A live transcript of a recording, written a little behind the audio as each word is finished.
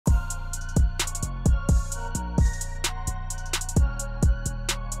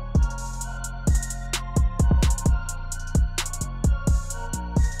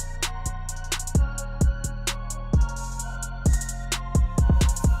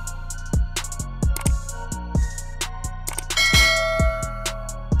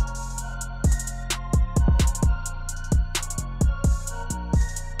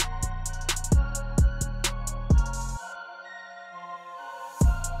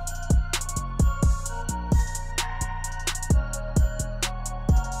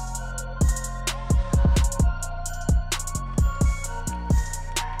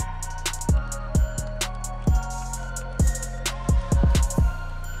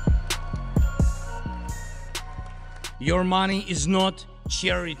Your money is not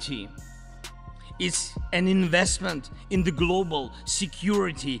charity. It's an investment in the global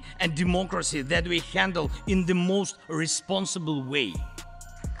security and democracy that we handle in the most responsible way.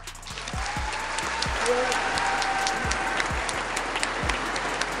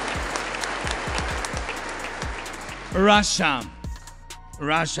 Russia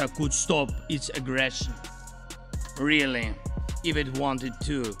could stop its aggression, really, if it wanted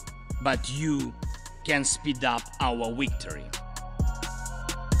to, but you can speed up our victory.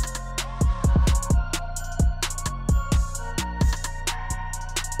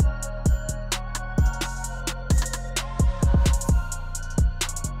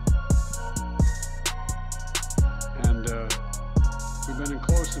 And we've been in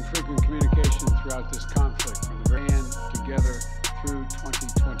close and frequent communication throughout this conflict, from the very end together through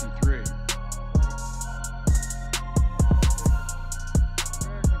 2023.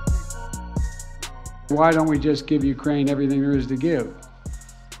 Why don't we just give Ukraine everything there is to give?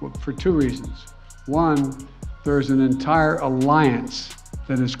 Well, for two reasons. One, there's an entire alliance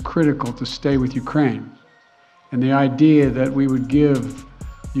that is critical to stay with Ukraine. And the idea that we would give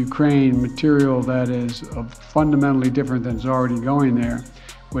Ukraine material that is fundamentally different than is already going there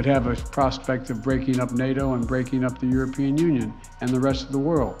would have a prospect of breaking up NATO and breaking up the European Union and the rest of the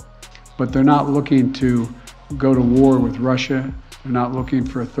world. But they're not looking to go to war with Russia. They're not looking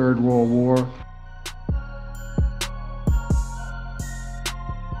for a third world war.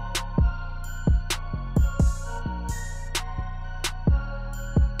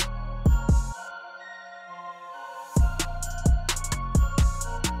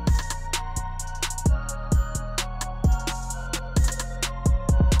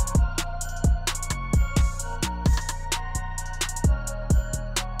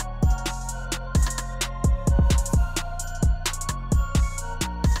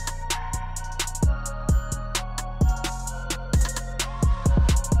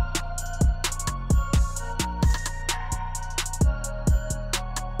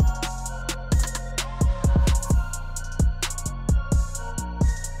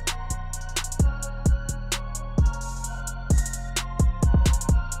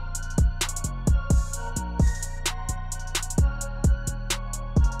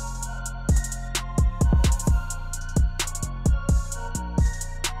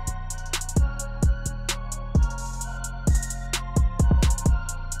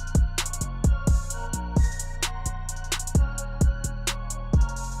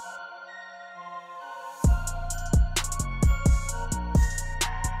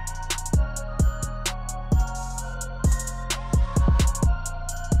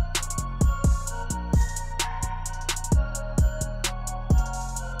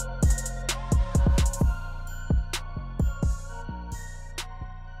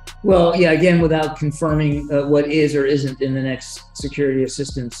 Well, yeah, again, without confirming what is or isn't in the next security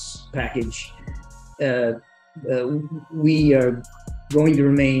assistance package, we are going to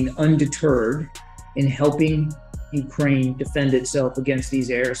remain undeterred in helping Ukraine defend itself against these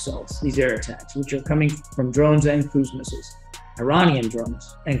air assaults, these air attacks, which are coming from drones and cruise missiles, Iranian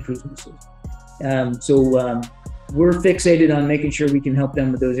drones and cruise missiles. We're fixated on making sure we can help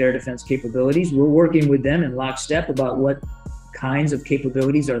them with those air defense capabilities. We're working with them in lockstep about what kinds of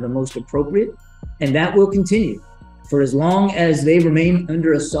capabilities are the most appropriate, and that will continue for as long as they remain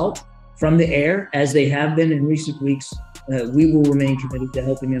under assault from the air, as they have been in recent weeks. We will remain committed to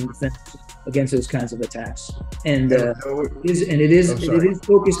helping them defend against those kinds of attacks. And it is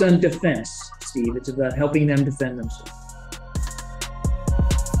focused on defense, Steve. It's about helping them defend themselves.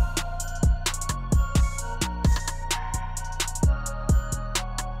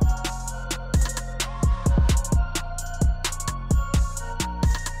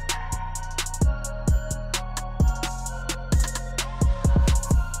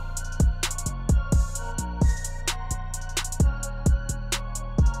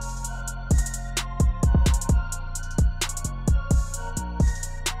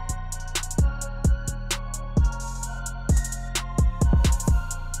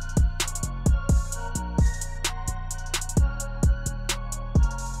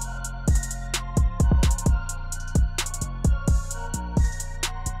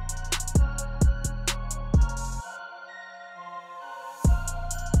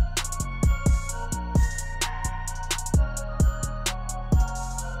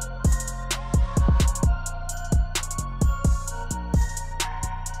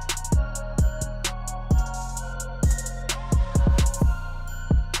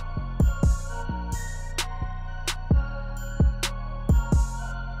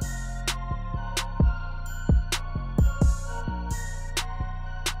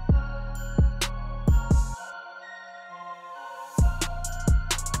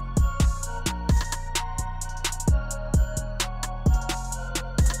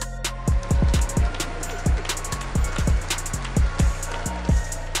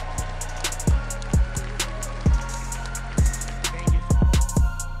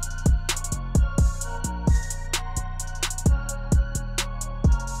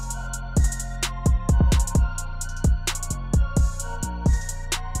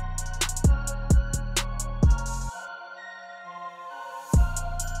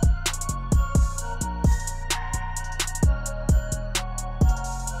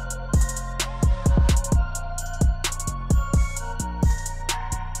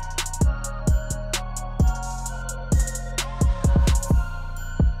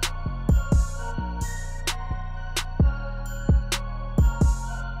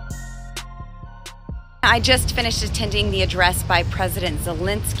 I just finished attending the address by President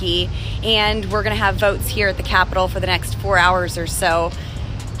Zelensky, and we're going to have votes here at the Capitol for the next 4 hours or so.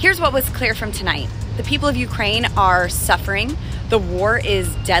 Here's what was clear from tonight. The people of Ukraine are suffering. The war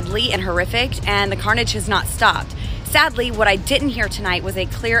is deadly and horrific, and the carnage has not stopped. Sadly, what I didn't hear tonight was a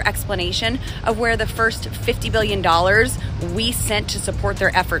clear explanation of where the first $50 billion we sent to support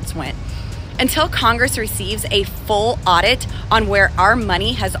their efforts went. Until Congress receives a full audit on where our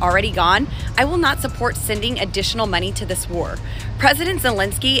money has already gone, I will not support sending additional money to this war. President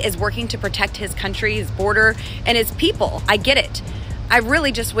Zelensky is working to protect his country, his border, and his people. I get it. I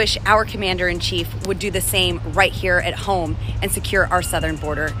really just wish our commander-in-chief would do the same right here at home and secure our southern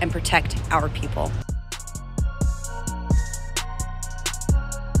border and protect our people.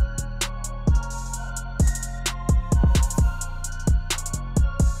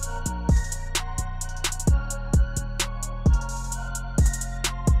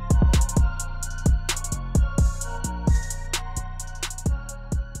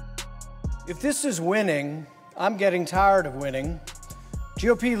 If this is winning, I'm getting tired of winning.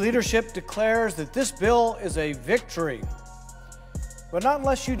 GOP leadership declares that this bill is a victory. But not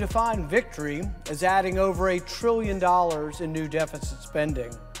unless you define victory as adding over $1 trillion in new deficit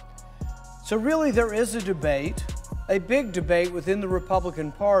spending. So really there is a debate, a big debate within the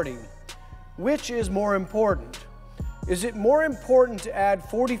Republican Party. Which is more important? Is it more important to add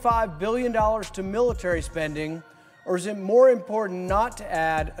 $45 billion to military spending, or is it more important not to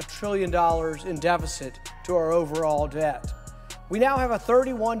add $1 trillion in deficit to our overall debt? We now have a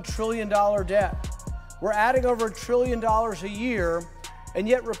 $31 trillion debt. We're adding over $1 trillion a year, and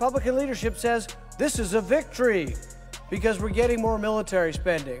yet Republican leadership says this is a victory because we're getting more military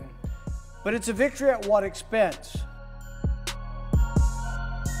spending. But it's a victory at what expense?